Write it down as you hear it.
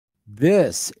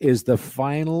This is the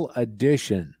final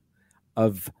edition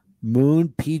of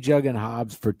Moon, Pjugg, and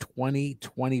Hobbs for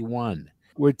 2021.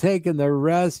 We're taking the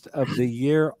rest of the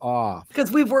year off.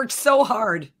 Because we've worked so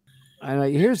hard.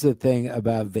 And here's the thing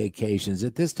about vacations.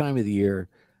 At this time of the year,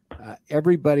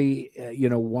 everybody,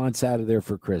 wants out of there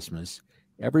for Christmas.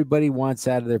 Everybody wants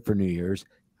out of there for New Year's.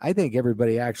 I think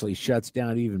everybody actually shuts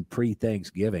down even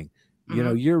pre-Thanksgiving.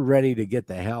 Mm-hmm. You're ready to get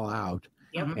the hell out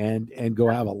and go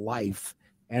have a life.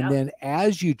 And then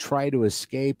as you try to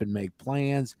escape and make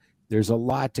plans, there's a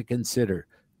lot to consider.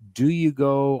 Do you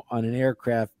go on an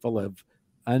aircraft full of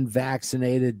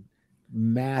unvaccinated,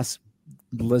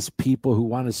 maskless people who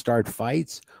want to start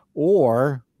fights?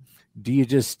 Or do you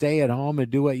just stay at home and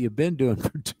do what you've been doing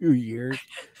for 2 years?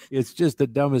 It's just the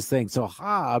dumbest thing. So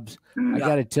Hobbs, I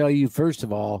got to tell you, first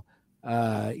of all,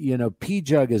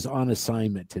 Pjugg is on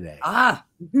assignment today.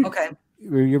 Okay.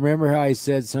 You remember how I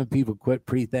said some people quit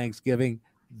pre-Thanksgiving?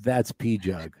 That's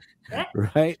Pjugg,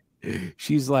 right?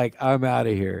 She's like, I'm out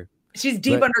of here. She's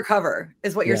deep undercover,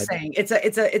 is what you're saying. It's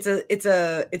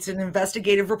an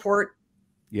investigative report.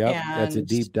 Yeah, that's a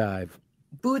deep dive.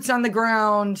 Boots on the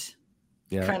ground,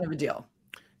 kind of a deal.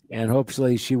 And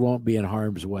hopefully she won't be in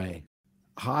harm's way.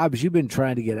 Hobbs, you've been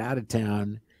trying to get out of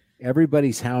town.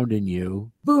 Everybody's hounding you.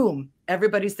 Boom.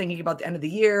 Everybody's thinking about the end of the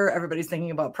year. Everybody's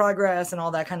thinking about progress and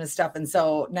all that kind of stuff. And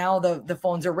so now the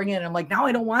phones are ringing. And I'm like, now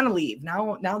I don't want to leave.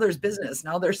 Now there's business.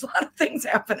 Now there's a lot of things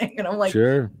happening. And I'm like,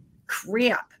 sure.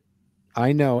 Crap.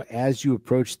 I know as you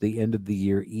approach the end of the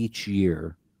year, each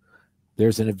year,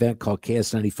 there's an event called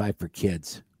KS95 for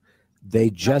Kids. They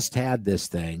just had this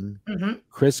thing. Mm-hmm.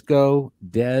 Crisco,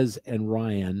 Des, and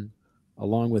Ryan,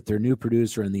 along with their new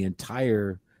producer and the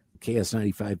entire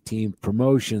KS95 team,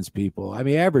 promotions people. I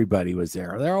mean, everybody was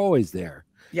there. They're always there.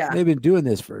 Yeah. They've been doing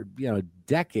this for,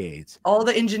 decades. All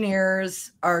the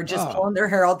engineers are just pulling their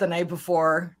hair out the night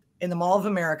before in the Mall of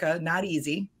America. Not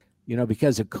easy.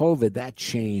 Because of COVID, that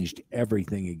changed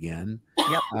everything again.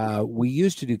 Yep. We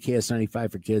used to do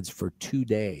KS95 for Kids for 2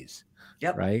 days.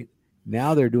 Yep. Right?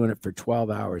 Now they're doing it for 12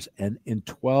 hours. And in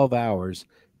 12 hours,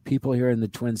 people here in the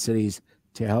Twin Cities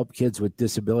to help kids with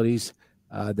disabilities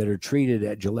that are treated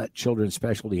at Gillette Children's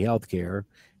Specialty Healthcare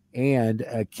and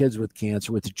kids with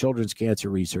cancer with the Children's Cancer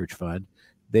Research Fund,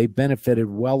 they benefited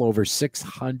well over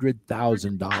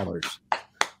 $600,000.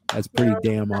 That's pretty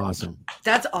damn awesome.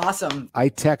 That's awesome. I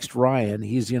text Ryan.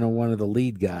 He's, one of the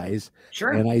lead guys.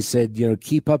 Sure. And I said,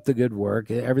 keep up the good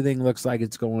work. Everything looks like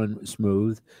it's going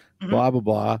smooth, blah, blah,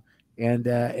 blah.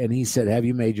 And he said, have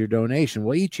you made your donation?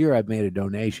 Well, each year I've made a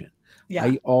donation. Yeah.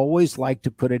 I always like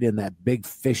to put it in that big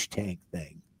fish tank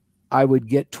thing. I would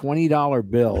get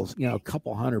 $20 bills, a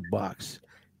couple $100.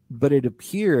 But it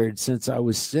appeared since I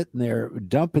was sitting there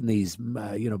dumping these,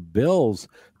 bills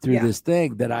through this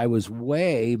thing that I was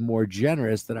way more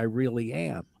generous than I really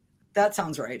am. That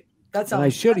sounds right. That sounds. And I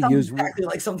should have used exactly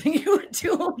like something you would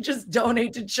do. Just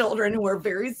donate to children who are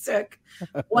very sick,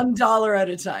 $1 at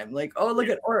a time. Like, oh, look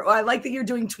at, or I like that you're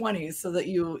doing 20s so that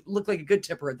you look like a good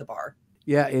tipper at the bar.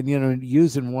 Yeah, and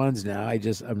using ones now,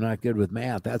 I'm not good with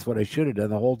math. That's what I should have done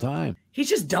the whole time. He's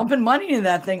just dumping money in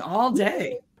that thing all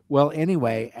day. Well,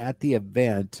 anyway, at the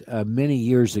event many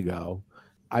years ago,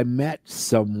 I met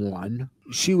someone.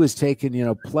 She was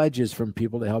taking, pledges from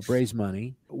people to help raise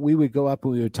money. We would go up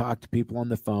and we would talk to people on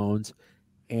the phones.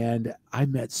 And I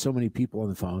met so many people on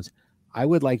the phones. I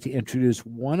would like to introduce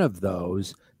one of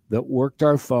those that worked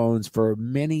our phones for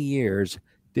many years.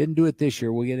 Didn't do it this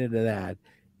year. We'll get into that.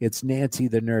 It's Nancy,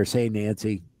 the nurse. Hey,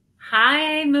 Nancy.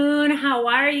 Hi, Moon. How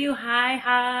are you? Hi,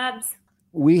 Hobbs.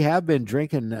 We have been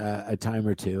drinking a time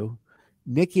or two.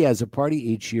 Nikki has a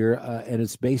party each year, and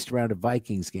it's based around a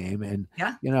Vikings game. And,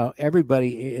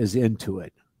 everybody is into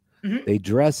it. Mm-hmm. They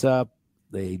dress up,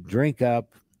 they drink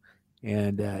up,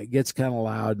 and it gets kind of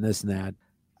loud and this and that.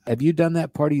 Have you done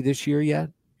that party this year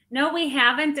yet? No, we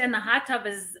haven't. And the hot tub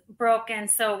is broken,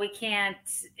 so we can't.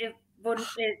 It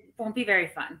won't be very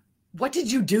fun. What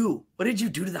did you do? What did you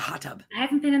do to the hot tub? I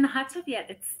haven't been in the hot tub yet.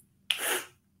 It's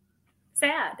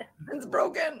sad. It's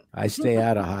broken. I stay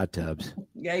out of hot tubs.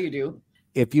 Yeah, you do.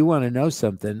 If you want to know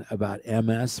something about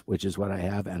MS, which is what I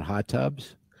have, and hot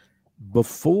tubs,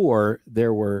 before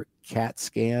there were CAT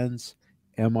scans,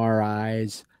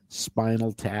 MRIs,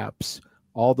 spinal taps,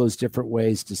 all those different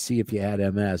ways to see if you had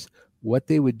MS, what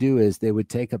they would do is they would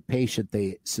take a patient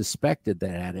they suspected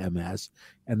that had MS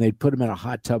and they'd put them in a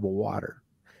hot tub of water.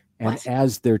 And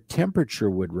as their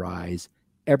temperature would rise,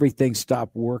 everything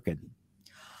stopped working.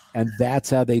 And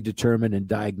that's how they determined and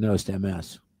diagnosed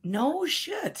MS. No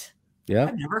shit. Yeah.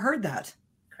 I've never heard that.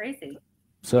 Crazy.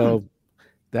 So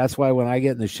that's why when I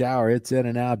get in the shower, it's in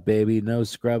and out, baby. No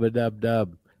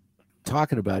scrub-a-dub-dub.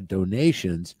 talking about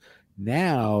donations,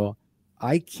 now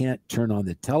I can't turn on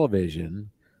the television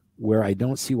where I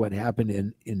don't see what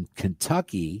happened in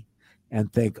Kentucky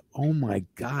and think, oh my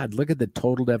God, look at the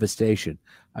total devastation.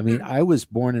 I mean, I was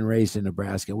born and raised in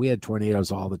Nebraska. We had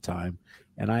tornadoes all the time.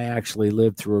 And I actually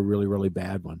lived through a really, really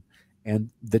bad one. And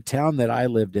the town that I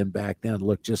lived in back then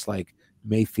looked just like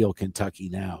Mayfield, Kentucky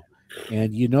now.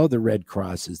 And the Red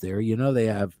Cross is there. They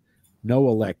have no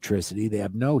electricity. They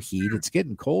have no heat. It's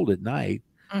getting cold at night.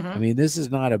 I mean, this is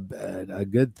not a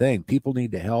good thing. People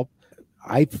need to help.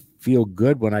 I feel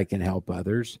good when I can help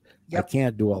others. I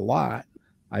can't do a lot.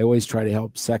 I always try to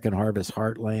help Second Harvest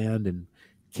Heartland and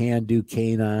Can Do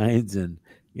Canines. And,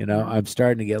 I'm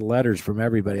starting to get letters from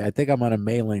everybody. I think I'm on a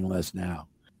mailing list now.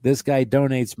 This guy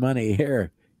donates money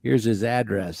here. Here's his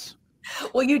address.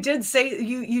 Well, you did say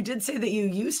you did say that you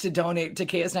used to donate to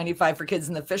KS95 for Kids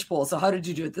in the Fishbowl. So how did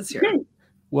you do it this year?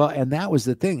 Well, and that was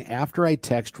the thing. After I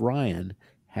text Ryan,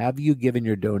 have you given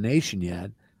your donation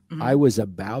yet? I was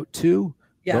about to,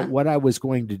 but what I was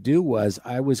going to do was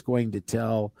I was going to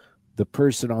tell the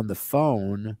person on the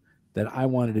phone that I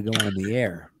wanted to go on the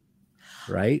air,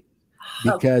 right?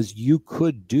 Because you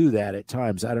could do that at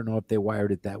times. I don't know if they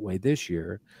wired it that way this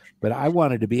year, but I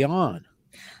wanted to be on.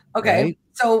 Okay. Right?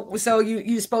 So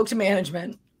you spoke to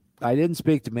management. I didn't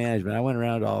speak to management. I went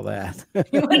around all that.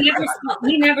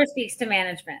 He never speaks to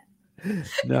management.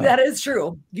 No. That is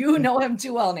true. You know him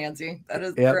too well, Nancy. That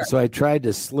is correct. So I tried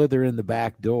to slither in the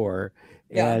back door,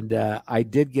 and I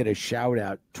did get a shout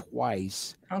out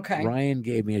twice. Okay. Ryan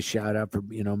gave me a shout out for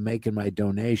making my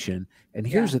donation. And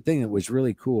here's the thing that was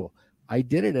really cool. I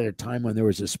did it at a time when there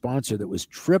was a sponsor that was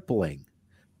tripling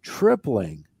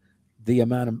the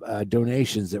amount of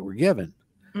donations that were given.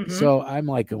 So I'm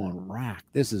like going, rack,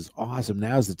 this is awesome.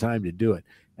 Now's the time to do it.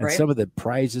 And some of the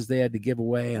prizes they had to give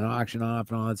away and auction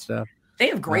off and all that stuff. They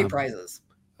have great prizes.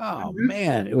 Oh,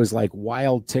 man. It was like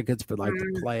wild tickets for like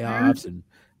the playoffs. And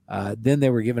then they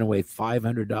were giving away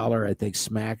 $500, I think,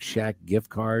 Smack Shack gift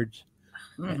cards.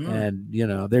 And,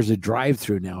 there's a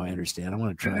drive-through now, I understand. I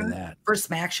want to try that. For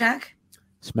Smack Shack?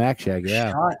 Smack Shack,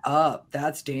 yeah. Shut up.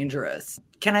 That's dangerous.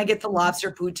 Can I get the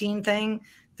lobster poutine thing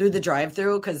through the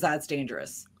drive-through? Because that's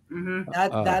dangerous.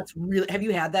 That's really. Have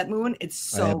you had that, Moon? It's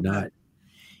so I have good. not.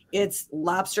 It's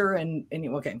lobster and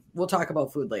okay, we'll talk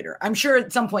about food later. I'm sure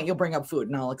at some point you'll bring up food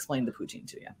and I'll explain the poutine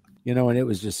to you. And it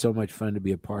was just so much fun to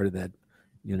be a part of that,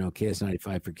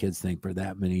 KS95 for Kids thing for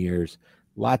that many years.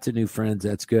 Lots of new friends.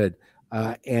 That's good.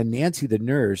 And Nancy, the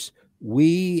nurse,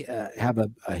 we have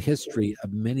a history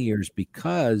of many years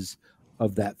because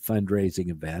of that fundraising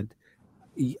event.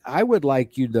 I would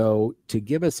like you, though, to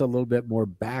give us a little bit more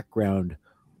background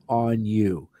on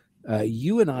you.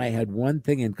 You and I had one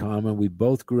thing in common. We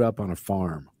both grew up on a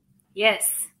farm.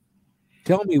 Yes.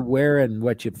 Tell me where and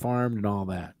what you farmed and all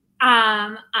that.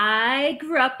 I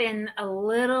grew up in a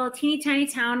little teeny tiny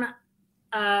town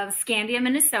of Scandia,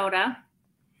 Minnesota,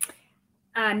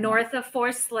 north of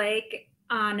Forest Lake.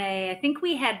 I think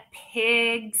we had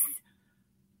pigs,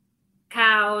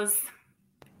 cows,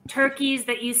 turkeys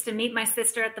that used to meet my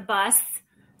sister at the bus.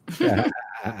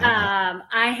 I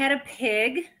had a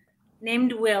pig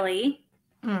named Willie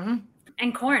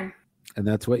and corn. And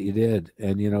that's what you did.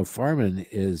 And, farming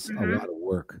is a lot of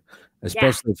work,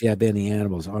 especially if you have any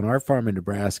animals. On our farm in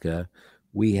Nebraska,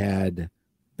 we had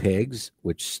pigs,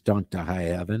 which stunk to high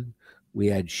heaven. We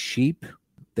had sheep.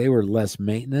 They were less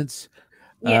maintenance.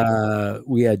 We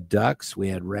had ducks. We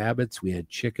had rabbits. We had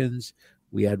chickens.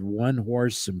 We had one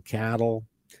horse, some cattle.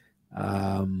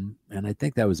 And I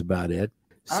think that was about it.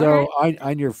 So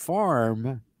on your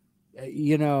farm,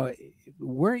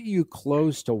 weren't you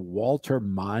close to Walter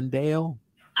Mondale?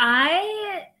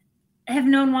 I have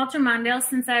known Walter Mondale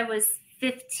since I was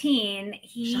 15.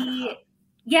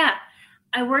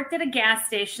 I worked at a gas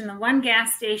station, the one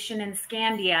gas station in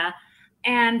Scandia,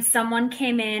 and someone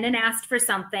came in and asked for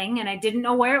something, and I didn't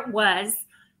know where it was.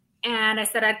 And I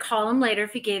said I'd call him later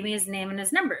if he gave me his name and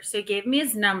his number. So he gave me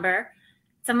his number.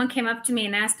 Someone came up to me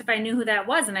and asked if I knew who that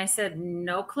was. And I said,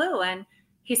 no clue. And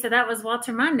he said, that was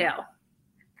Walter Mondale.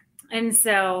 And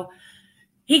so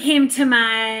he came to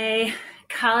my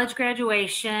college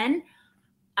graduation.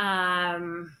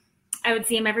 I would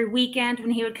see him every weekend when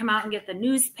he would come out and get the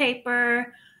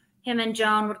newspaper. Him and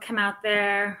Joan would come out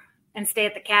there and stay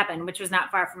at the cabin, which was not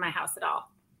far from my house at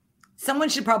all. Someone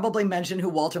should probably mention who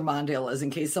Walter Mondale is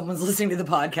in case someone's listening to the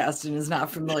podcast and is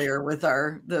not familiar with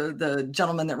the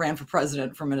gentleman that ran for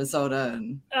president from Minnesota.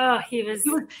 And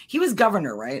he was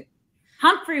governor, right?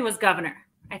 Humphrey was governor,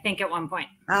 I think, at one point.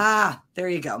 Ah, there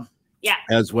you go. Yeah.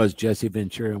 As was Jesse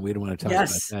Ventura, and we don't want to talk about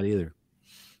that either.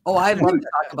 Oh, I'd love to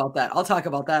talk about that. I'll talk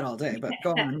about that all day, but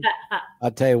go on.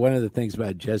 I'll tell you one of the things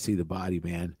about Jesse the Body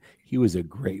Man. He was a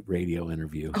great radio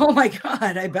interview. Oh my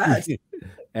God, I bet.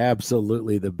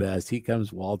 Absolutely the best. He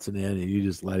comes waltzing in and you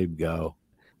just let him go.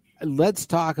 Let's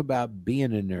talk about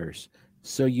being a nurse.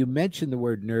 So you mentioned the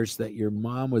word nurse, that your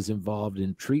mom was involved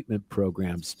in treatment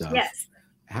program stuff. Yes.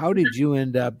 How did you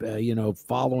end up,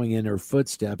 following in her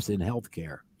footsteps in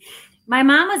healthcare? My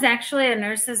mom was actually a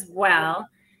nurse as well.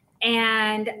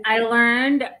 And I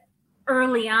learned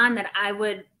early on that I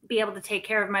would be able to take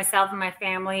care of myself and my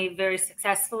family very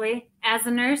successfully as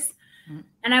a nurse. Mm-hmm.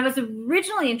 And I was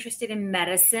originally interested in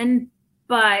medicine,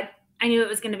 but I knew it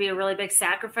was going to be a really big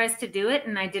sacrifice to do it.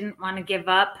 And I didn't want to give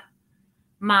up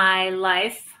my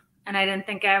life. And I didn't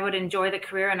think I would enjoy the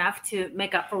career enough to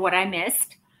make up for what I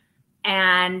missed.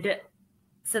 And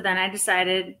so then I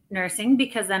decided nursing,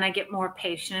 because then I get more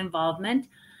patient involvement.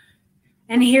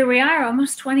 And here we are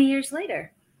almost 20 years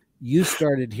later. You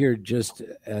started here just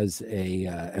as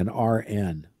an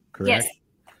RN, correct?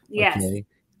 Yes. Okay.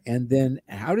 And then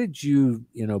how did you,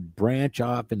 branch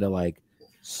off into like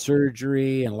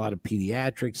surgery and a lot of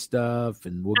pediatric stuff?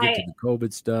 And we'll get to the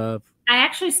COVID stuff. I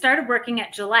actually started working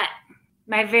at Gillette,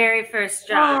 my very first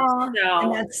job.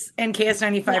 And that's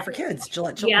NKS95 for kids,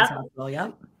 Gillette Children's Hospital.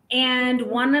 Yep. And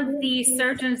one of the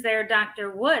surgeons there,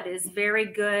 Dr. Wood, is very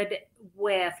good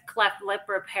with cleft lip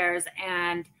repairs.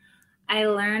 And I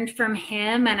learned from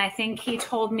him, and I think he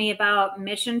told me about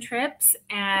mission trips,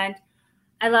 and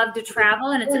I love to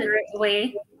travel, and it's a great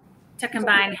way to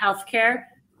combine healthcare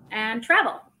and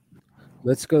travel.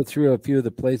 Let's go through a few of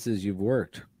the places you've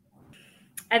worked.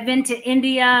 I've been to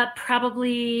India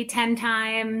probably 10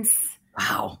 times.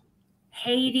 Wow.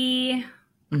 Haiti,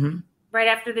 right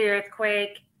after the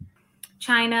earthquake.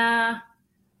 China,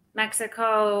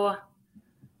 Mexico,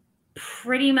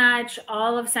 pretty much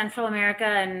all of Central America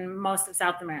and most of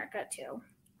South America too.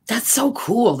 That's so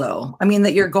cool though. I mean,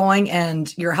 that you're going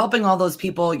and you're helping all those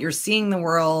people, you're seeing the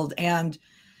world. And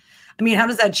I mean, how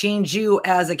does that change you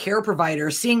as a care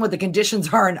provider, seeing what the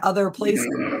conditions are in other places?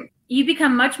 You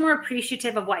become much more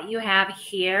appreciative of what you have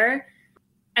here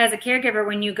as a caregiver.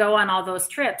 When you go on all those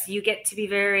trips, you get to be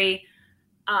very,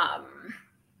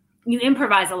 you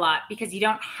improvise a lot because you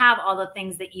don't have all the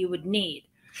things that you would need.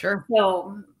 Sure.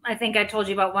 So I think I told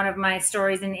you about one of my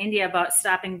stories in India about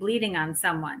stopping bleeding on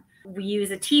someone. We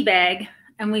use a tea bag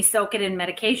and we soak it in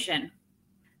medication.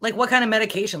 Like what kind of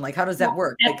medication? Like how does that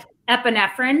work?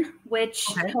 Epinephrine, which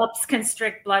helps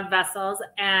constrict blood vessels.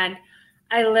 And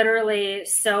I literally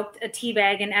soaked a tea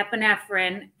bag in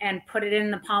epinephrine and put it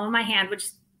in the palm of my hand, which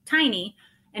is tiny,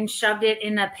 and shoved it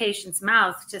in a patient's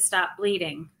mouth to stop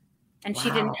bleeding. And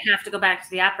she didn't have to go back to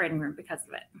the operating room because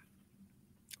of it.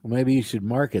 Well, maybe you should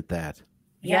market that.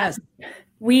 Yes.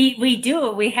 We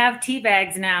do. We have tea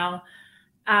bags now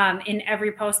in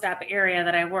every post-op area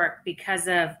that I work because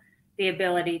of the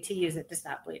ability to use it to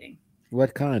stop bleeding.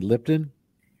 What kind? Lipton?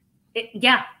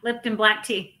 Lipton black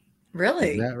tea.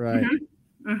 Really? Is that right?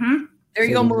 Mm-hmm. There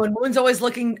you go, Moon. Moon's always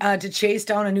looking to chase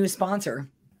down a new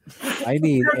sponsor. I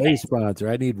need a sponsor.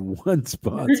 I need one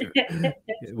sponsor.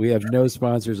 We have no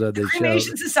sponsors on this show.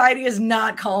 Cremation Society is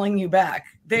not calling you back.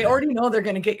 They already know they're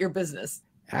going to get your business.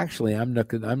 Actually, I'm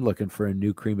looking for a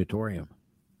new crematorium.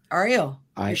 Are you?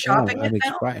 You're shopping it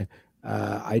now?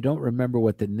 I don't remember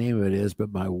what the name of it is,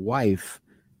 but my wife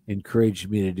encouraged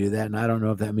me to do that, and I don't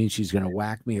know if that means she's going to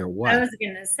whack me or what. I was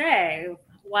going to say,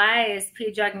 why is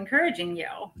Pjugg encouraging you?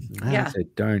 That's a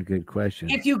darn good question.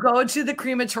 If you go to the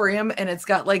crematorium and it's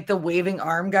got like the waving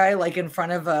arm guy, like in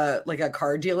front of a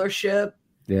car dealership,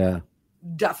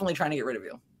 definitely trying to get rid of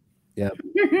you. Yep,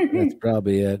 that's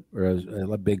probably it. Or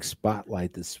a big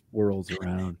spotlight that swirls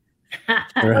around.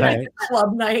 Right. Like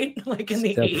club night, like in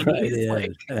the 80s.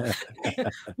 Right.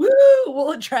 Woo!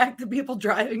 We'll attract the people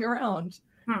driving around.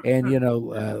 And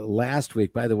last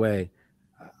week, by the way,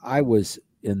 I was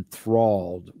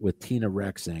enthralled with Tina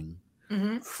Rexing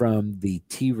from the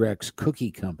T-Rex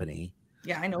Cookie Company.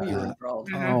 Yeah, I know you were enthralled.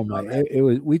 Oh my! It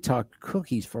was. We talked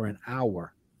cookies for an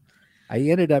hour. I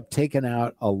ended up taking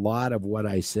out a lot of what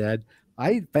I said.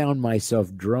 I found myself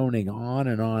droning on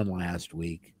and on last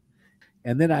week.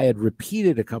 And then I had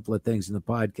repeated a couple of things in the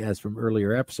podcast from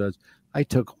earlier episodes. I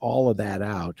took all of that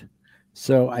out.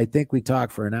 So I think we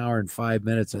talked for an hour and 5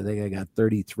 minutes. I think I got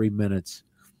 33 minutes.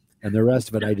 And the rest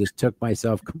of it, I just took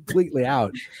myself completely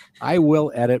out. I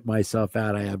will edit myself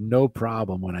out. I have no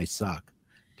problem when I suck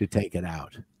to take it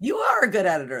out. You are a good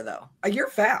editor, though. You're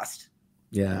fast.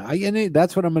 Yeah,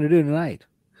 that's what I'm going to do tonight.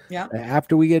 Yeah.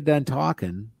 After we get done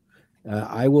talking,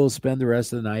 I will spend the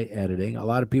rest of the night editing. A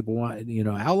lot of people want,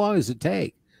 how long does it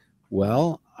take?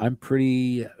 Well, I'm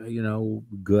pretty,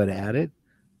 good at it.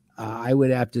 I would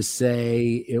have to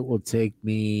say it will take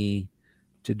me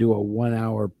to do a 1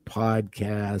 hour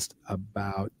podcast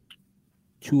about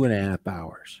 2.5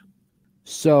 hours.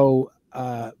 So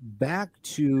back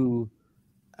to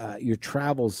your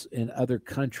travels in other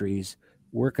countries,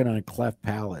 working on cleft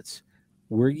palates.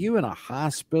 Were you in a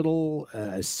hospital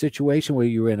situation where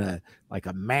you were in a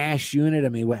MASH unit? I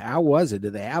mean, how was it?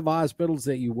 Did they have hospitals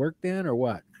that you worked in or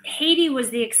what? Haiti was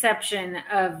the exception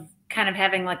of kind of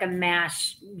having like a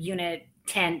MASH unit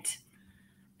tent,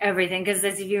 everything. Because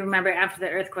as you remember, after the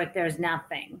earthquake, there was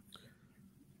nothing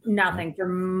for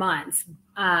months.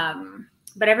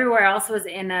 But everywhere else was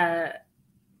in a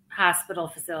hospital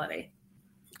facility.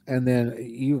 And then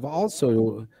you've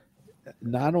also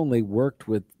not only worked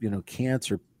with,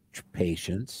 cancer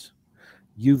patients,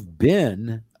 you've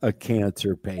been a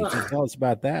cancer patient. Tell us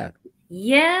about that.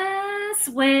 Yes.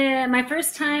 When my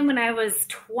first time when I was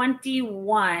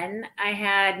 21, I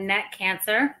had neck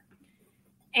cancer.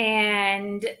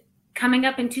 And coming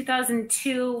up in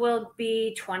 2002 will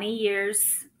be 20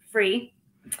 years free.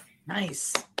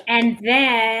 Nice. And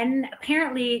then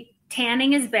apparently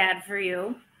tanning is bad for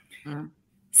you. Mm-hmm.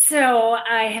 So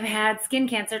I have had skin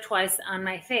cancer twice on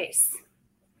my face.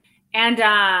 And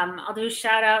I'll do a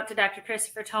shout out to Dr.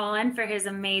 Christopher Tolan for his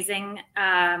amazing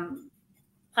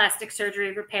plastic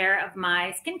surgery repair of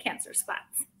my skin cancer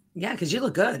spots. Yeah, because you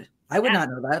look good. I would not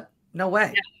know that. No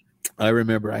way. Yeah. I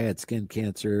remember I had skin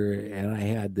cancer and I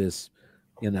had this,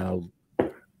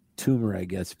 tumor, I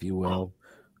guess, if you will,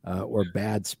 or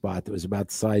bad spot that was about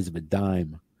the size of a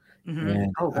dime. Mm-hmm.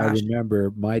 And I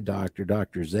remember my doctor,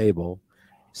 Dr. Zabel,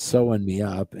 sewing me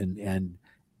up and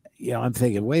I'm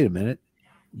thinking, wait a minute,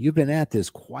 you've been at this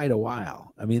quite a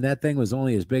while. I mean, that thing was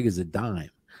only as big as a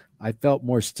dime. I felt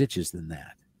more stitches than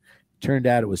that. Turned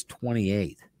out it was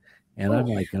 28. And I'm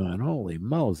like going, holy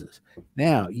Moses.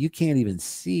 Now you can't even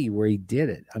see where he did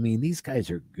it. I mean, these guys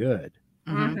are good.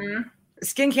 Mm-hmm.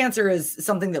 Skin cancer is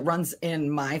something that runs in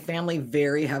my family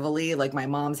very heavily. Like my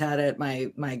mom's had it,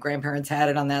 my grandparents had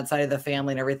it on that side of the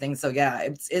family and everything. So yeah,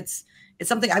 it's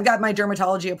something. I've got my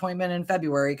dermatology appointment in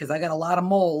February because I got a lot of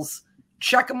moles.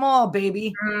 Check them all,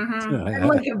 baby.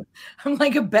 Mm-hmm. I'm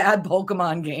like a bad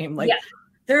Pokemon game. Like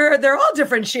they're all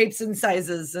different shapes and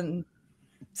sizes and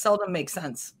seldom make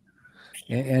sense.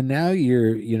 And now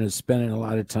you're spending a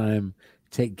lot of time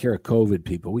taking care of COVID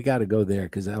people. We got to go there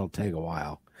because that'll take a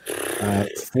while.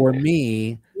 For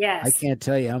me, yes. I can't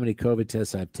tell you how many COVID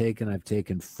tests I've taken. I've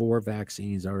taken 4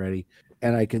 vaccines already.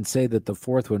 And I can say that the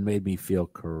 4th one made me feel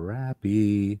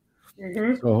crappy.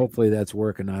 Mm-hmm. So hopefully that's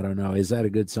working. I don't know. Is that a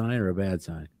good sign or a bad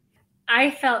sign?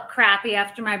 I felt crappy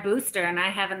after my booster and I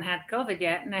haven't had COVID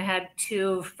yet. And I had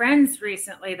 2 friends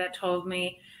recently that told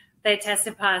me they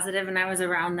tested positive and I was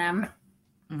around them.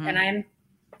 Mm-hmm. And I'm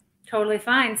totally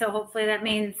fine. So hopefully that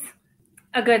means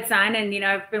a good sign. And,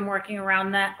 I've been working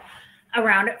around it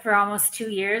for almost 2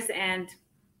 years and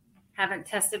haven't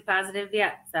tested positive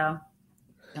yet. So.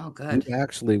 Oh, good. You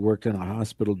actually worked in a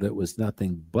hospital that was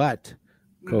nothing but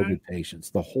COVID patients,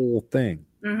 the whole thing.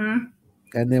 Mm-hmm.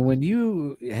 And then when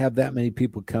you have that many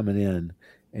people coming in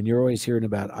and you're always hearing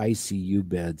about ICU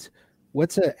beds,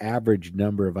 what's an average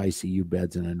number of ICU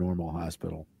beds in a normal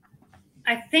hospital?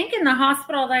 I think in the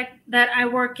hospital that I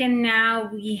work in now,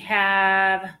 we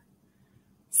have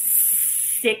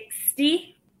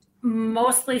 60,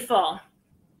 mostly full.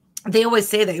 They always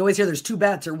say, they always hear there's 2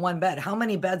 beds or 1 bed. How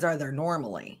many beds are there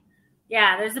normally?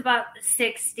 Yeah, there's about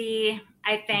 60,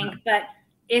 I think. But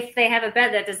if they have a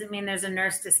bed, that doesn't mean there's a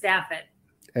nurse to staff it.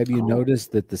 Have you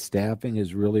noticed that the staffing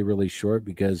is really, really short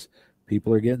because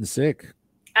people are getting sick?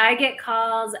 I get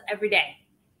calls every day.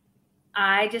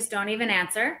 I just don't even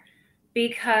answer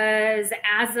because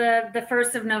as of the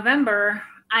 1st of November,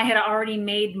 I had already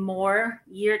made more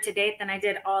year to date than I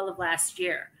did all of last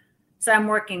year. So I'm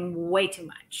working way too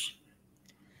much.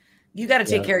 You got to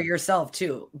take care of yourself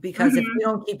too, because if you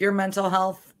don't keep your mental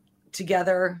health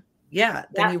together,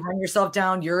 then you run yourself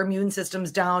down, your immune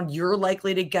system's down, you're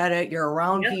likely to get it. You're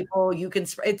around people, you can,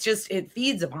 it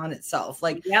feeds upon itself.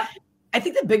 Like, I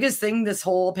think the biggest thing this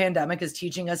whole pandemic is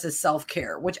teaching us is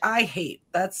self-care, which I hate.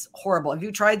 That's horrible. Have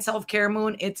you tried self-care,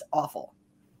 Moon? It's awful.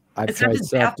 I've tried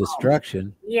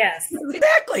self-destruction. Yes.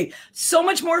 Exactly. So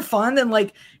much more fun than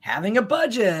like having a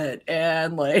budget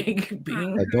and like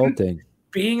adulting.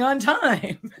 Being on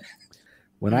time.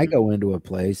 When I go into a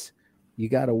place, you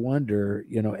got to wonder,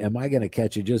 am I going to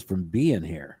catch it just from being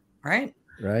here? Right.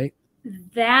 Right.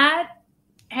 That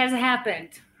has happened.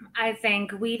 I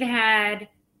think we've had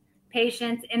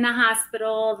patients in the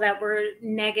hospital that were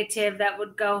negative that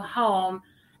would go home.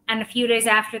 And a few days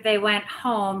after they went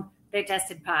home, they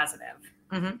tested positive.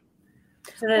 Mm-hmm.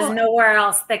 So there's nowhere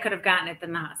else they could have gotten it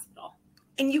than the hospital.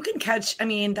 And you can catch, I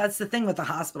mean, that's the thing with the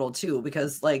hospital too,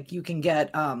 because like you can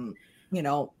get, oh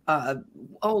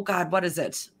God, what is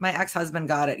it? My ex-husband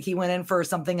got it. He went in for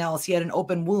something else. He had an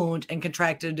open wound and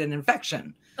contracted an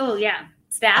infection. Oh yeah.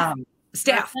 Staph.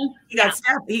 He got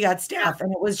staph.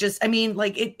 And it was just, I mean,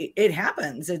 like it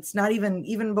happens. It's not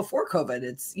even before COVID.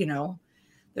 It's,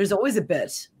 there's always a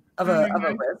bit of a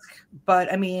risk,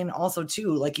 but I mean, also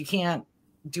too, like you can't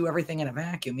do everything in a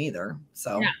vacuum either.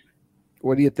 So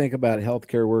what do you think about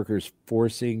healthcare workers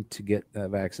forcing to get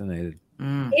vaccinated?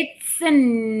 It's a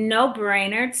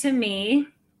no-brainer to me.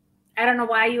 I don't know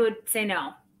why you would say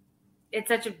no. It's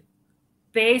such a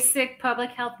basic public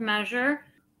health measure.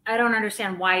 I don't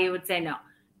understand why you would say no.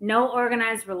 No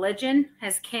organized religion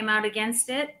has came out against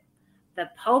it. The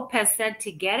Pope has said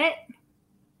to get it,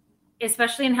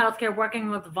 especially in healthcare,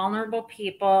 working with vulnerable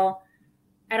people.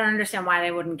 I don't understand why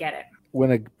they wouldn't get it.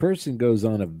 When a person goes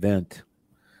on a vent,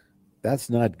 that's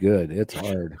not good. It's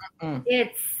hard.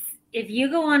 If you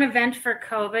go on a vent for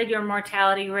COVID, your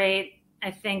mortality rate,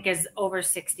 I think, is over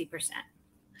 60%.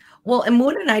 Well, and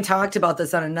Moon and I talked about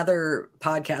this on another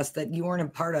podcast that you weren't a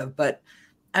part of, but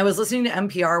I was listening to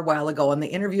NPR a while ago and they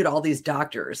interviewed all these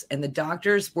doctors, and the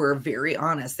doctors were very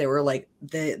honest. They were like,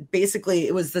 basically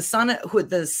it was the son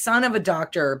of a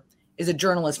doctor is a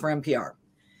journalist for NPR.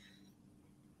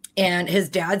 And his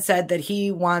dad said that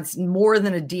he wants more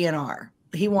than a DNR.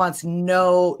 He wants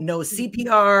no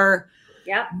CPR,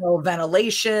 no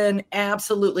ventilation,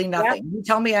 absolutely nothing. You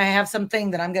tell me I have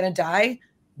something that I'm going to die,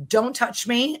 don't touch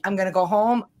me. I'm going to go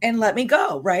home and let me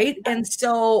go. Right. And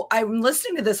so I'm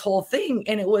listening to this whole thing,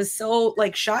 and it was so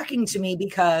like shocking to me,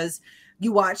 because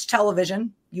you watch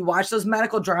television, you watch those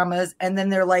medical dramas, and then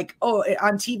they're like, oh,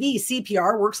 on TV,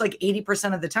 CPR works like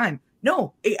 80% of the time.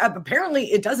 No,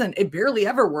 apparently it doesn't. It barely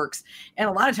ever works. And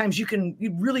a lot of times you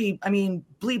really, I mean,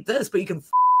 bleep this, but you can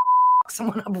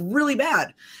someone up really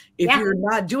bad if you're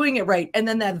not doing it right. And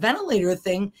then that ventilator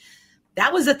thing,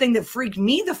 that was the thing that freaked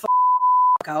me the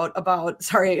out about.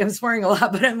 Sorry, I'm swearing a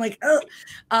lot, but I'm like,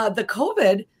 the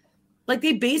COVID, like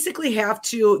they basically have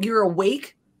to, you're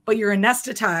awake, but you're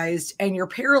anesthetized and you're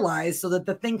paralyzed so that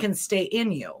the thing can stay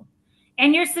in you.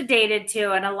 And you're sedated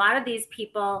too. And a lot of these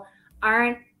people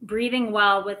aren't breathing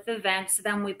well with the vents, so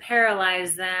then we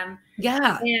paralyze them.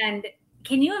 Yeah. And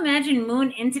can you imagine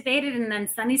Moon intubated and then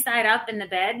sunny side up in the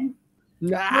bed?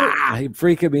 You're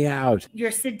freaking me out.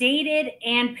 You're sedated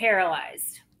and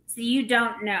paralyzed, so you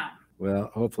don't know.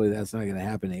 Well, hopefully that's not going to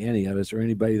happen to any of us or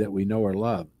anybody that we know or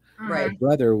love. Right. My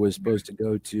brother was supposed to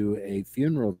go to a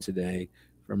funeral today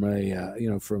from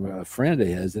a friend of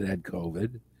his that had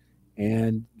COVID,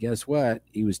 and guess what?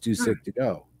 He was too sick to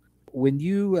go. When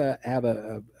you have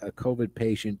a COVID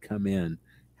patient come in,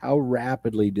 how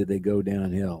rapidly do they go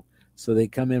downhill? So they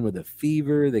come in with a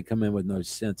fever, they come in with no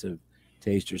sense of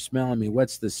taste or smell. I mean,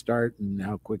 what's the start and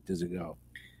how quick does it go?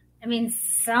 I mean,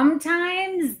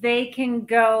 sometimes they can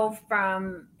go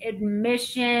from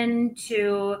admission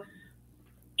to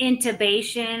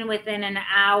intubation within an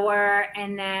hour,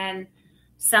 and then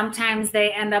sometimes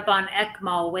they end up on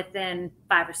ECMO within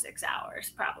 5 or 6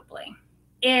 hours, probably.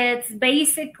 It's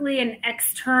basically an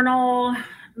external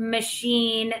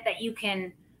machine that you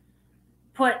can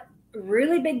put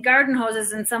really big garden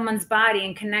hoses in someone's body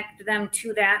and connect them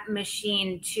to that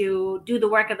machine to do the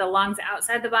work of the lungs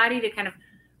outside the body to kind of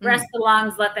rest the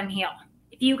lungs, let them heal.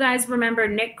 If you guys remember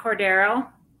Nick Cordero,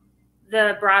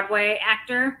 the Broadway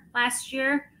actor last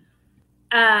year,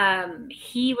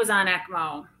 he was on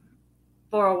ECMO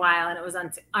for a while, and it was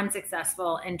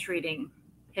unsuccessful in treating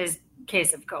his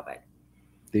case of COVID.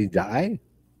 Did he die?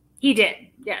 He did,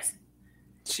 yes.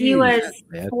 Jeez, he was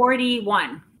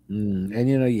 41. And,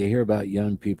 you hear about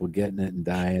young people getting it and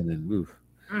dying, and oof.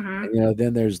 Mm-hmm. And,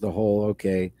 then there's the whole,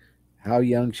 okay, how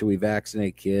young should we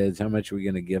vaccinate kids? How much are we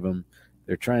going to give them?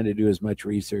 They're trying to do as much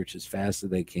research as fast as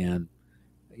they can.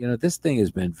 This thing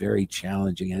has been very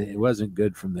challenging, and it wasn't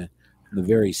good from the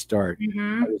very start.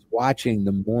 Mm-hmm. I was watching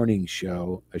the morning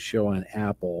show, a show on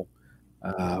Apple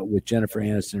with Jennifer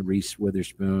Aniston, Reese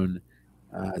Witherspoon,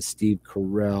 Steve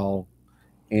Carell.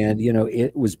 And,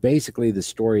 it was basically the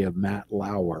story of Matt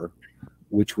Lauer,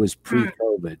 which was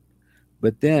pre-COVID.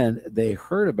 But then they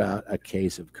heard about a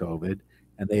case of COVID,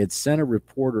 and they had sent a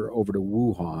reporter over to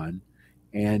Wuhan.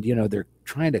 And, they're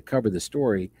trying to cover the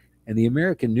story. And the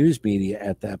American news media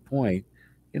at that point,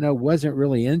 wasn't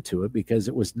really into it because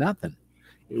it was nothing.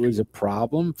 It was a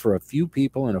problem for a few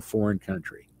people in a foreign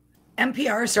country.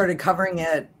 NPR started covering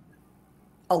it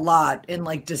a lot in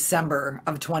like December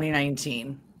of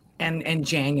 2019 and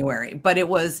January. But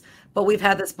we've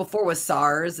had this before with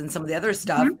SARS and some of the other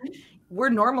stuff. Mm-hmm. We're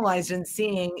normalized in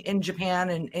seeing in Japan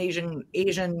and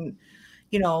Asian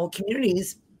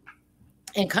communities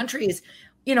and countries,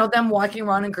 them walking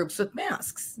around in groups with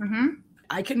masks. Mm-hmm.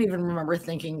 I couldn't even remember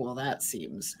thinking, well, that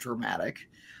seems dramatic.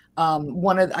 I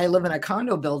live in a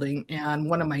condo building, and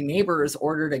one of my neighbors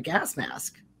ordered a gas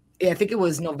mask. I think it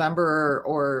was November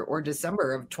or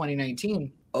December of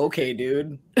 2019. Okay,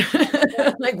 dude.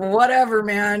 Like, whatever,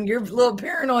 man. You're a little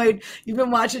paranoid. You've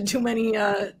been watching too many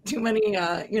horror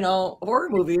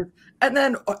movies. And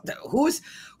then who's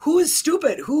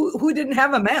stupid? Who didn't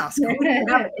have a mask? Who didn't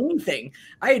have anything?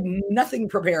 I had nothing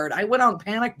prepared. I went out and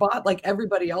panic bought like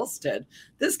everybody else did.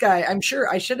 This guy, I'm sure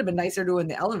I should have been nicer to in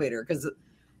the elevator, because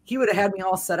he would have had me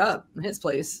all set up in his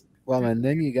place. Well, and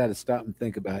then you got to stop and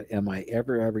think about, am I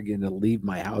ever going to leave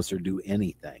my house or do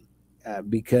anything?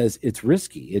 Because it's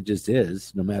risky. It just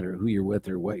is, no matter who you're with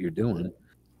or what you're doing.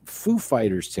 Foo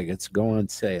Fighters tickets go on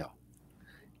sale.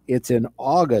 It's in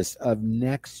August of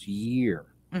next year.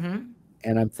 Mm-hmm.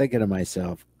 And I'm thinking to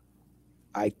myself,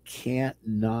 I can't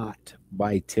not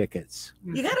buy tickets.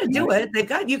 You got to do it.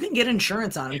 You can get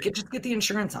insurance on it. Just get the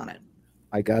insurance on it.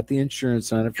 I got the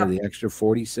insurance on it for the extra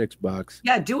 $46.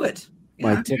 Yeah, do it.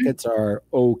 My tickets are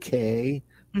okay.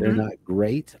 They're not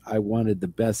great. I wanted the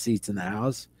best seats in the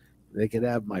house. They could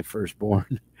have my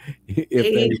firstborn if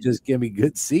they would just give me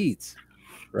good seats,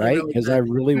 right? Because I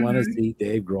really want to see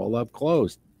Dave Grohl up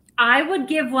close. I would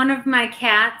give one of my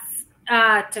cats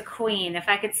to Queen if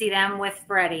I could see them with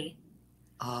Freddie.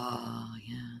 Oh,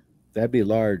 yeah. That'd be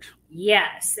large.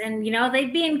 Yes. And,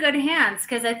 they'd be in good hands,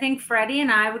 because I think Freddie and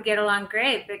I would get along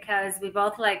great, because we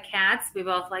both like cats. We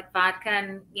both like vodka.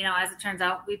 And, as it turns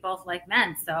out, we both like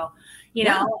men. So,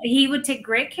 he would take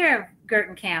great care of Gert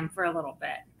and Cam for a little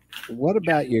bit. What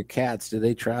about your cats? Do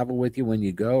they travel with you when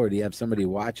you go, or do you have somebody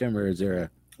watch them, or is there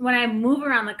When I move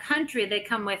around the country, they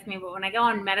come with me. But when I go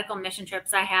on medical mission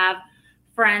trips, I have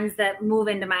friends that move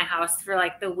into my house for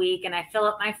like the week, and I fill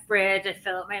up my fridge, I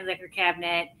fill up my liquor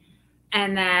cabinet.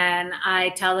 And then I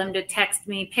tell them to text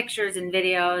me pictures and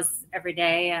videos every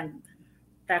day, and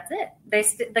that's it.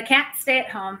 The cats stay at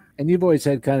home. And you've always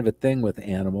had kind of a thing with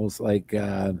animals. Like,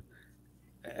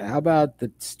 how about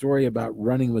the story about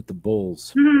running with the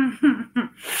bulls?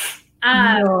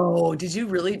 No, did you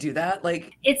really do that?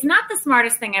 Like, it's not the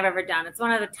smartest thing I've ever done. It's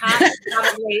one of the top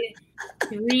probably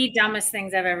 3 dumbest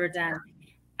things I've ever done.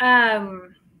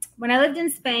 When I lived in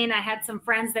Spain, I had some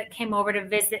friends that came over to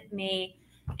visit me,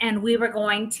 and we were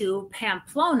going to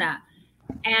Pamplona,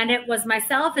 and it was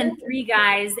myself and 3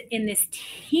 guys in this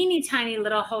teeny tiny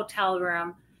little hotel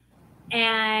room.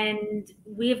 And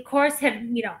we, of course, had,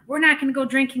 we're not going to go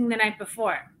drinking the night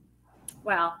before.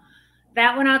 Well,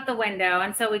 that went out the window.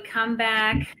 And so we come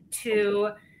back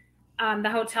to the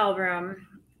hotel room,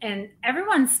 and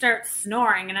everyone starts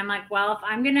snoring. And I'm like, well, if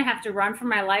I'm going to have to run for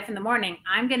my life in the morning,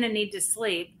 I'm going to need to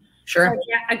sleep. Sure. So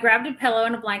I grabbed a pillow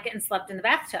and a blanket and slept in the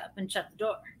bathtub and shut the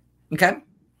door. Okay.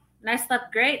 And I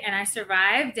slept great, and I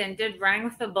survived and did Running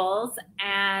with the Bulls.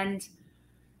 And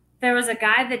there was a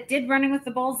guy that did Running with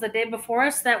the Bulls the day before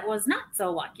us that was not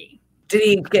so lucky. Did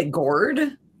he get gored?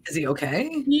 Is he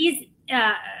okay? He's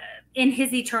in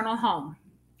his eternal home.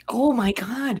 Oh my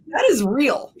God. That is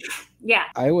real. Yeah.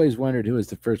 I always wondered who was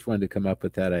the first one to come up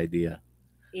with that idea.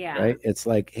 Yeah. Right? It's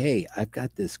like, hey, I've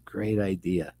got this great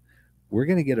idea. We're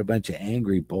going to get a bunch of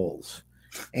angry bulls,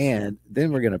 and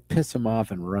then we're going to piss them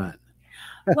off and run.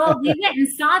 Well, we went and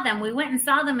saw them. We went and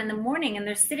saw them in the morning, and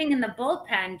they're sitting in the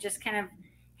bullpen just kind of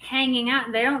hanging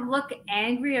out. They don't look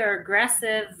angry or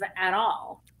aggressive at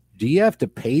all. Do you have to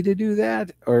pay to do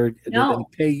that, or No. do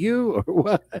they pay you, or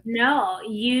what? No,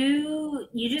 you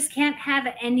just can't have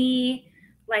any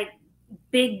like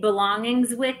big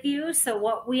belongings with you. So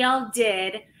what we all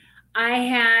did, I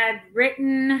had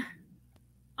written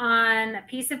on a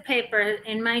piece of paper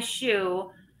in my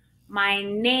shoe my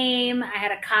name. I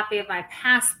had a copy of my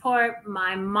passport,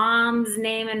 my mom's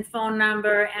name and phone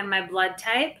number, and my blood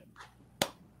type.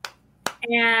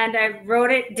 And I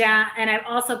wrote it down, and I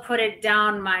also put it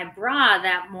down my bra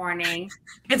that morning.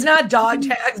 It's not dog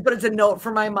tags, but it's a note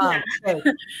for my mom. Yeah.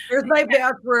 Okay. Here's my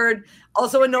password.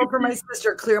 Also a note for my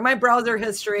sister. Clear my browser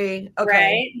history. Okay.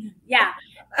 Right? Yeah.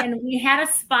 And we had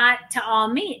a spot to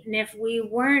all meet. And if we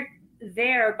weren't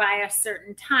there by a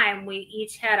certain time, we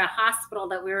each had a hospital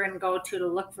that we were going to go to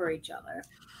look for each other.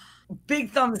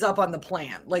 Big thumbs up on the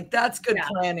plan. Like, that's good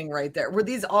planning right there. Were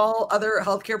these all other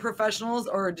healthcare professionals,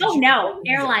 or did no,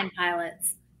 airline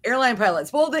pilots. Airline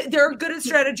pilots. Well, they're good at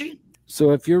strategy.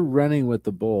 So if you're running with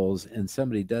the bulls and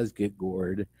somebody does get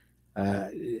gored,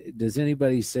 does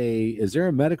anybody say, is there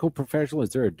a medical professional?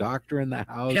 Is there a doctor in the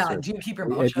house? Yeah. Do you keep your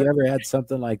mouth shut? Have you ever had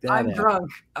something like that? I'm drunk.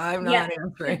 I'm not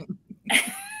answering.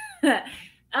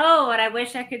 Oh, and I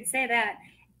wish I could say that.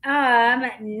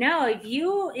 No, if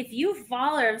you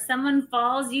fall or if someone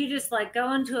falls, you just like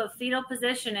go into a fetal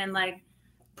position and like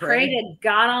pray to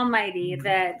God Almighty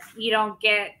that you don't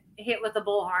get hit with a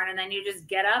bullhorn, and then you just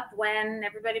get up when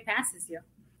everybody passes you.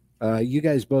 You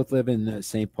guys both live in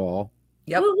St. Paul.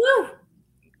 Yep. Woo-woo.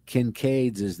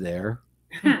 Kincaid's is there.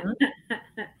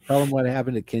 Tell them what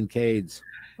happened to Kincaid's.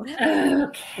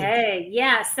 Okay.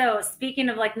 Yeah. So speaking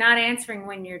of like not answering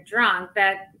when you're drunk,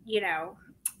 that,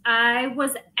 I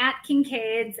was at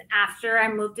Kincaid's after I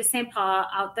moved to St. Paul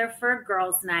out there for a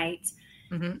girls' night.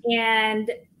 Mm-hmm.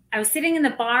 And I was sitting in the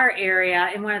bar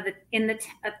area in one of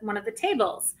the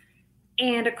tables.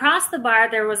 And across the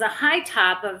bar, there was a high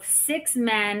top of 6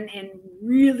 men in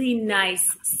really nice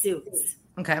suits.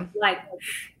 Okay. Like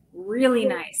really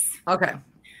nice. Okay.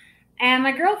 And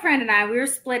my girlfriend and I, we were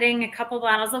splitting a couple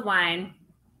bottles of wine.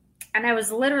 And I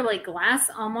was literally glass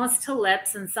almost to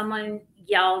lips, and someone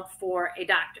yelled for a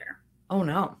doctor. Oh,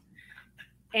 no.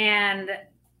 And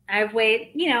I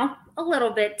wait, a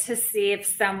little bit to see if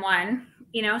someone,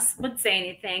 would say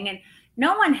anything. And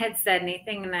no one had said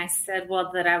anything. And I said, well,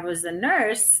 that I was a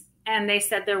nurse. And they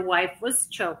said their wife was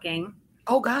choking.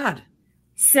 Oh, God.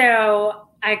 So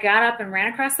I got up and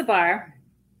ran across the bar.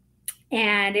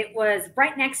 And it was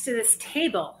right next to this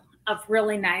table of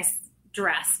really nice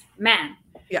dressed men.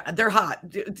 Yeah, they're hot.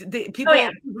 People,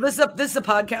 yeah. This is a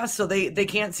podcast, so they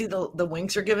can't see the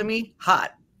winks you're giving me.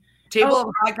 Hot. Table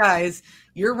of hot guys.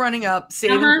 You're running up,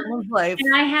 saving someone's life.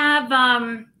 And I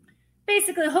have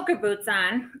basically hooker boots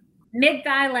on,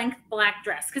 mid-thigh length black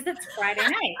dress, because it's Friday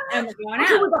night. And we're going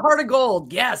out. With a heart of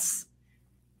gold, yes.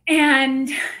 And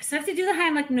so I have to do the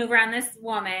Heimlich maneuver on this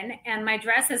woman, and my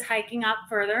dress is hiking up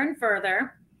further and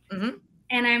further. Mm-hmm.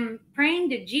 And I'm praying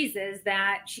to Jesus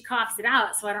that she coughs it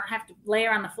out so I don't have to lay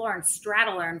her on the floor and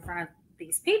straddle her in front of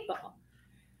these people.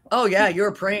 Oh, yeah,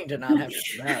 you're praying to not have to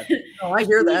do that. Oh, I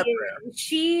hear that prayer.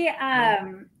 She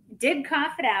did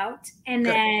cough it out, and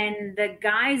Good. Then the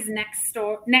guys next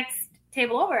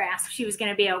table over asked if she was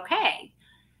going to be okay.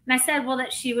 And I said, well,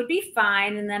 that she would be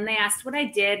fine. And then they asked what I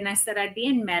did, and I said I'd be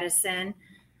in medicine.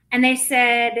 And they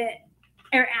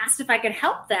asked if I could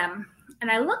help them.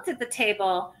 And I looked at the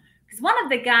table, because one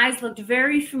of the guys looked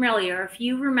very familiar. If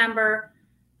you remember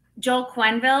Joel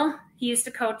Quenneville, he used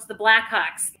to coach the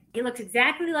Blackhawks. He looked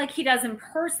exactly like he does in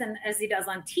person as he does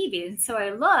on TV. And so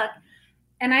I looked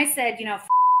and I said,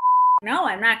 no,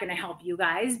 I'm not going to help you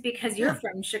guys because you're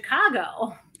from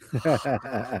Chicago.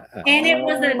 And it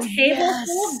was a table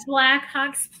full of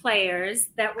Blackhawks players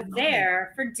that were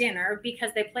there for dinner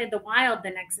because they played the Wild the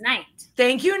next night.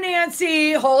 Thank you,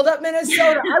 Nancy. Hold up,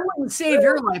 Minnesota. I wouldn't save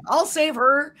your life. I'll save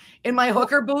her in my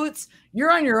hooker boots.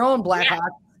 You're on your own, Blackhawks. Yeah.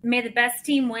 May the best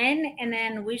team win, and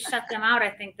then we shut them out, I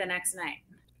think, the next night.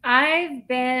 I've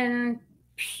been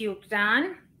puked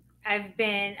on. I've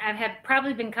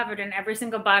probably been covered in every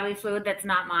single bodily fluid that's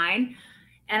not mine.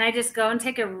 And I just go and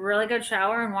take a really good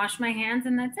shower and wash my hands,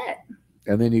 and that's it.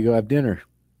 And then you go have dinner.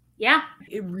 Yeah.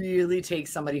 It really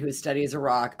takes somebody who studies a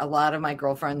rock. A lot of my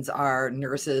girlfriends are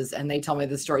nurses, and they tell me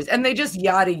the stories, and they just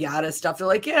yada yada stuff. They're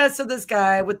like, yeah, so this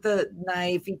guy with the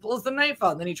knife, he pulls the knife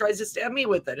out, and then he tries to stab me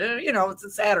with it. And, it's a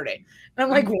Saturday. And I'm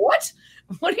like, what?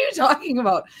 What are you talking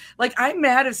about? Like, I'm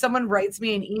mad if someone writes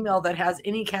me an email that has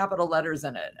any capital letters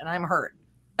in it, and I'm hurt.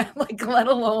 Like, let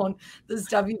alone the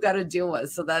stuff you've got to deal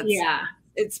with. So that's,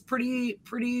 it's pretty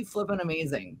flippin'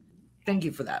 amazing. Thank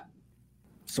you for that.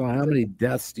 So how many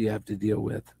deaths do you have to deal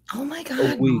with? Oh my God.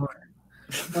 A week?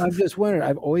 I've just wondered.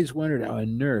 I've always wondered how a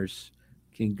nurse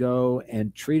can go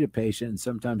and treat a patient and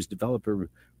sometimes develop a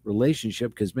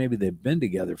relationship because maybe they've been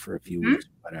together for a few weeks,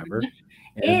 whatever.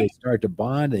 And they start to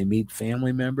bond. They meet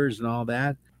family members and all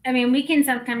that. I mean, we can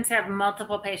sometimes have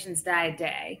multiple patients die a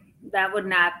day. That would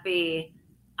not be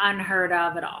unheard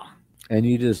of at all. And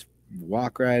you just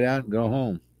walk right out and go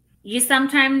home. You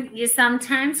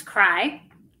sometimes cry.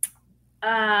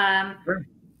 Sure.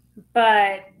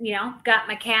 But got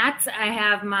my cats, I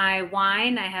have my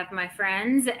wine, I have my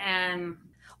friends, and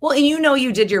and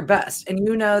you did your best, and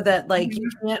that you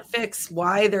can't fix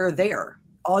why they're there.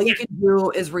 All you can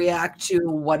do is react to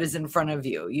what is in front of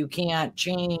you. You can't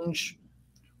change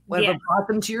whatever brought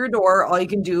them to your door. All you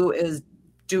can do is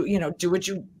do what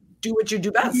you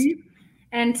do best. Mm-hmm.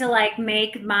 And to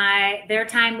make their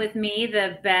time with me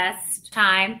the best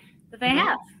time that they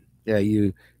have. Yeah,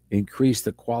 you increase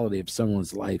the quality of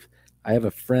someone's life. I have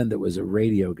a friend that was a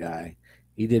radio guy.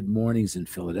 He did mornings in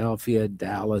Philadelphia,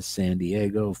 Dallas, San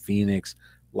Diego, Phoenix,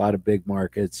 a lot of big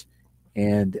markets.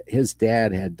 And his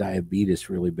dad had diabetes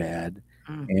really bad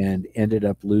and ended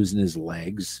up losing his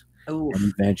legs. Ooh.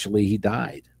 And eventually he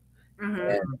died. Mm-hmm.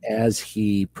 And as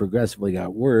he progressively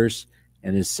got worse,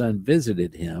 and his son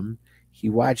visited him, he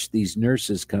watched these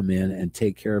nurses come in and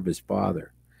take care of his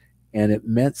father. And it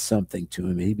meant something to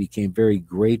him. He became very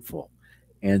grateful.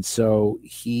 And so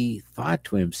he thought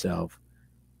to himself,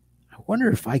 I wonder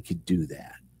if I could do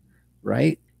that,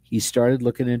 right? He started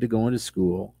looking into going to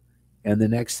school. And the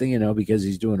next thing you know, because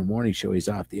he's doing a morning show, he's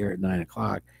off the air at 9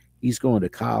 o'clock. He's going to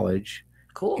college.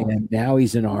 Cool. And now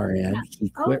he's an RN. He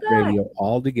quit radio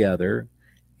altogether.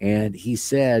 And he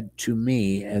said to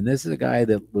me, and this is a guy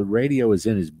that the radio is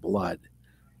in his blood,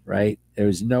 right?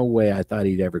 There's no way I thought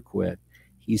he'd ever quit.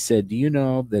 He said, do you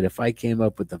know that if I came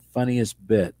up with the funniest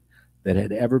bit that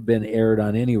had ever been aired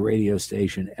on any radio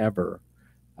station ever,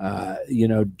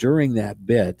 during that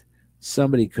bit,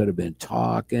 somebody could have been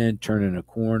talking, turning a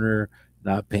corner,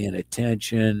 not paying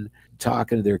attention,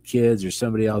 talking to their kids or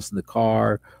somebody else in the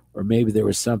car, or maybe there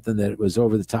was something that was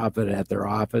over the top of it at their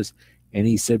office. And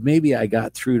he said, maybe I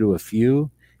got through to a few.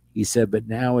 He said, but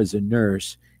now as a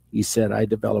nurse, he said, I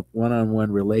develop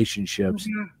one-on-one relationships,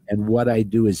 and what I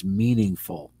do is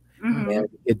meaningful. And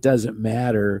it doesn't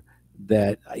matter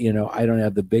that, I don't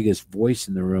have the biggest voice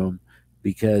in the room,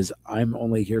 because I'm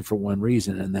only here for one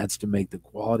reason, and that's to make the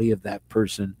quality of that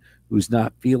person who's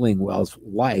not feeling well's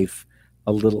life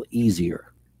a little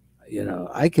easier.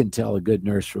 I can tell a good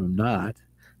nurse from not,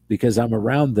 because I'm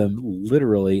around them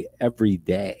literally every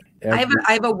day. I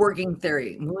have a working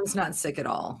theory. Moon's not sick at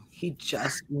all. He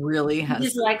just really has. He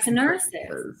just likes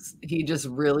nurses. He just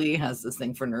really has this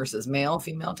thing for nurses. Male,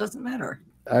 female, doesn't matter.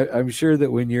 I'm sure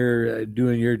that when you're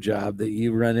doing your job that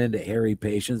you run into hairy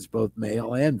patients, both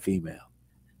male and female.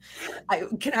 Not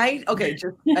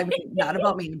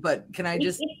about me, but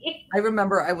I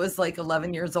remember I was like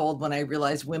 11 years old when I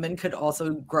realized women could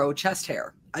also grow chest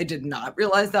hair. I did not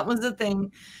realize that was a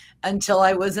thing until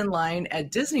I was in line at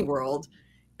Disney World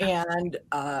and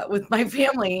with my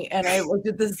family, and I looked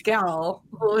at this gal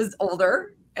who was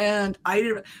older, and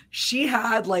she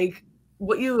had like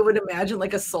what you would imagine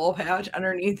like a soul patch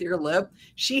underneath your lip.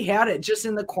 She had it just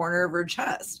in the corner of her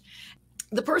chest.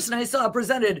 The person I saw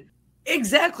presented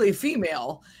exactly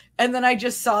female, and then I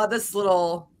just saw this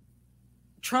little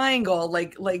triangle,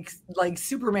 like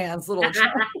Superman's little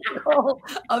triangle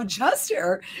of chest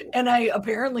hair, and I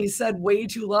apparently said way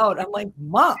too loud, I'm like,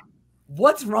 Mom,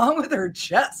 what's wrong with her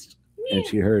chest? And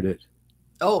she heard it.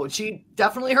 Oh, she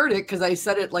definitely heard it, because I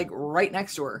said it like right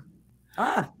next to her.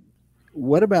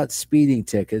 What about speeding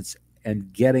tickets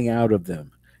and getting out of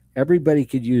them? Everybody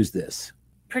could use this.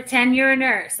 Pretend you're a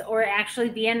nurse, or actually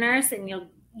be a nurse, and you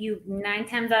 9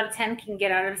 times out of 10 can get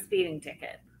out of a speeding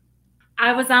ticket.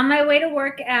 I was on my way to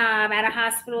work at a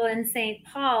hospital in St.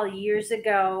 Paul years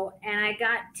ago, and I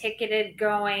got ticketed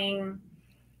going,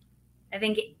 I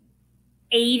think,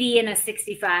 80 and a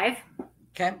 65.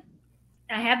 Okay.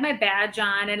 I had my badge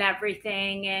on and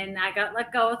everything, and I got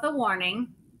let go with a warning.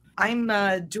 I'm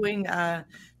doing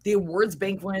the awards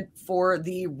banquet for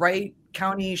the Wright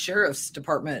County Sheriff's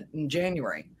Department in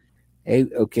January. Hey,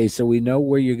 okay, so we know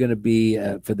where you're going to be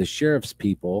for the sheriff's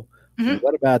people.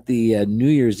 What about the New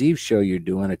Year's Eve show you're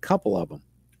doing? A couple of them.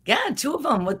 Yeah, 2 of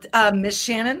them with Miss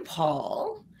Shannon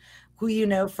Paul, who you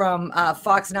know from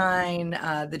Fox 9,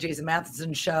 the Jason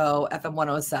Matheson Show, FM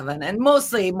 107, and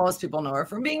most people know her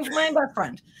from being my best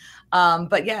friend.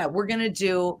 But yeah, we're going to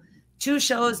do 2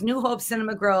 shows, New Hope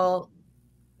Cinema Grill,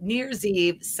 New Year's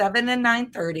Eve, 7 and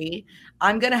 9:30.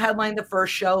 I'm going to headline the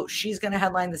first show. She's going to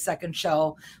headline the second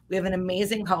show. We have an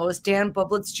amazing host, Dan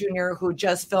Bublitz Jr., who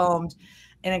just filmed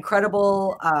an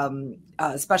incredible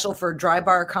special for Dry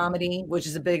Bar Comedy, which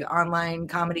is a big online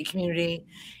comedy community,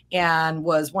 and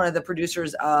was one of the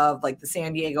producers of like the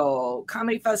San Diego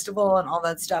Comedy Festival and all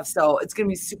that stuff. So it's going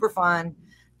to be super fun.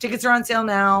 Tickets are on sale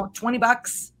now,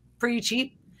 $20, pretty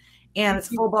cheap. And it's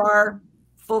full bar,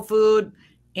 full food.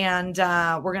 And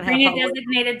we're going to have a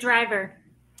designated driver.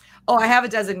 Oh, I have a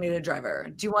designated driver.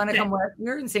 Do you want to come with?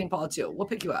 You're in St. Paul too. We'll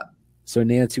pick you up. So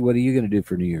Nancy, what are you going to do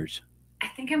for New Year's? I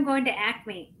think I'm going to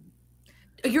Acme.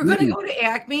 You're going to go to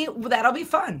Acme? Well, that'll be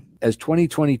fun. As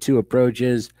 2022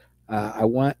 approaches, I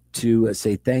want to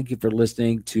say thank you for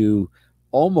listening to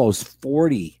almost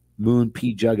 40 Moon,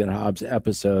 Pjugg, and Hobbs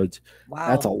episodes. Wow.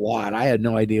 That's a lot. I had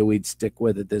no idea we'd stick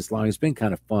with it this long. It's been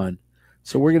kind of fun.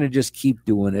 So we're going to just keep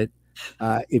doing it.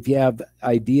 If you have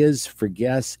ideas for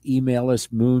guests, email us,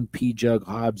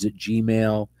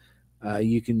 moonpjugghobbs@gmail.com.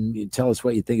 You can tell us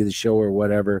what you think of the show or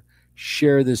whatever.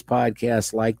 Share this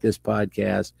podcast, like this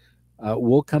podcast.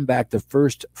 We'll come back the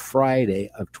first Friday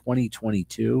of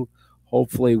 2022,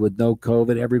 hopefully with no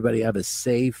COVID. Everybody have a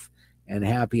safe and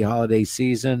happy holiday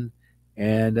season.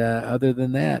 And other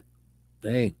than that,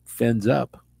 hey, fins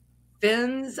up.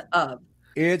 Fins up.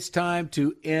 It's time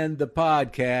to end the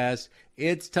podcast.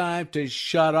 It's time to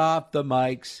shut off the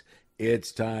mics.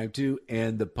 It's time to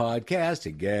end the podcast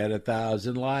and get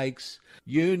 1,000 likes.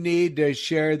 You need to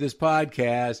share this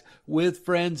podcast with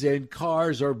friends in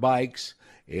cars or bikes.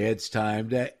 It's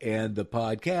time to end the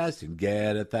podcast and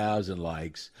get 1,000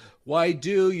 likes. Why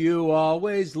do you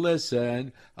always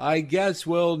listen? I guess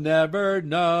we'll never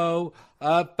know.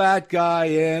 A fat guy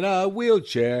in a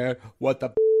wheelchair, what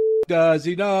the does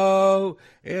he know?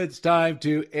 It's time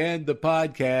to end the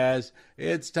podcast.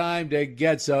 It's time to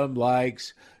get some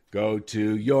likes. Go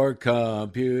to your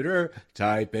computer,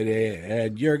 type it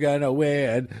in, you're gonna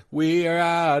win. We are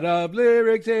out of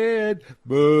lyrics in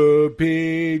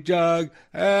Pjugg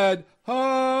and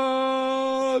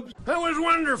Hobbs. That was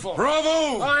wonderful.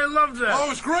 Bravo! I loved that. Oh, it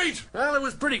was great. Well, it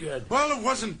was pretty good. Well, it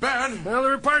wasn't bad. Well,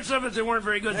 there were parts of it that weren't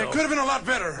very good, though. It could have been a lot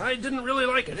better. I didn't really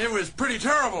like it. It was pretty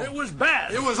terrible. It was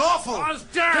bad. It was awful. It was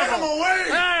terrible. Get him away!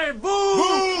 Hey,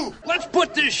 boo! Boo! Let's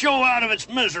put this show out of its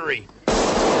misery.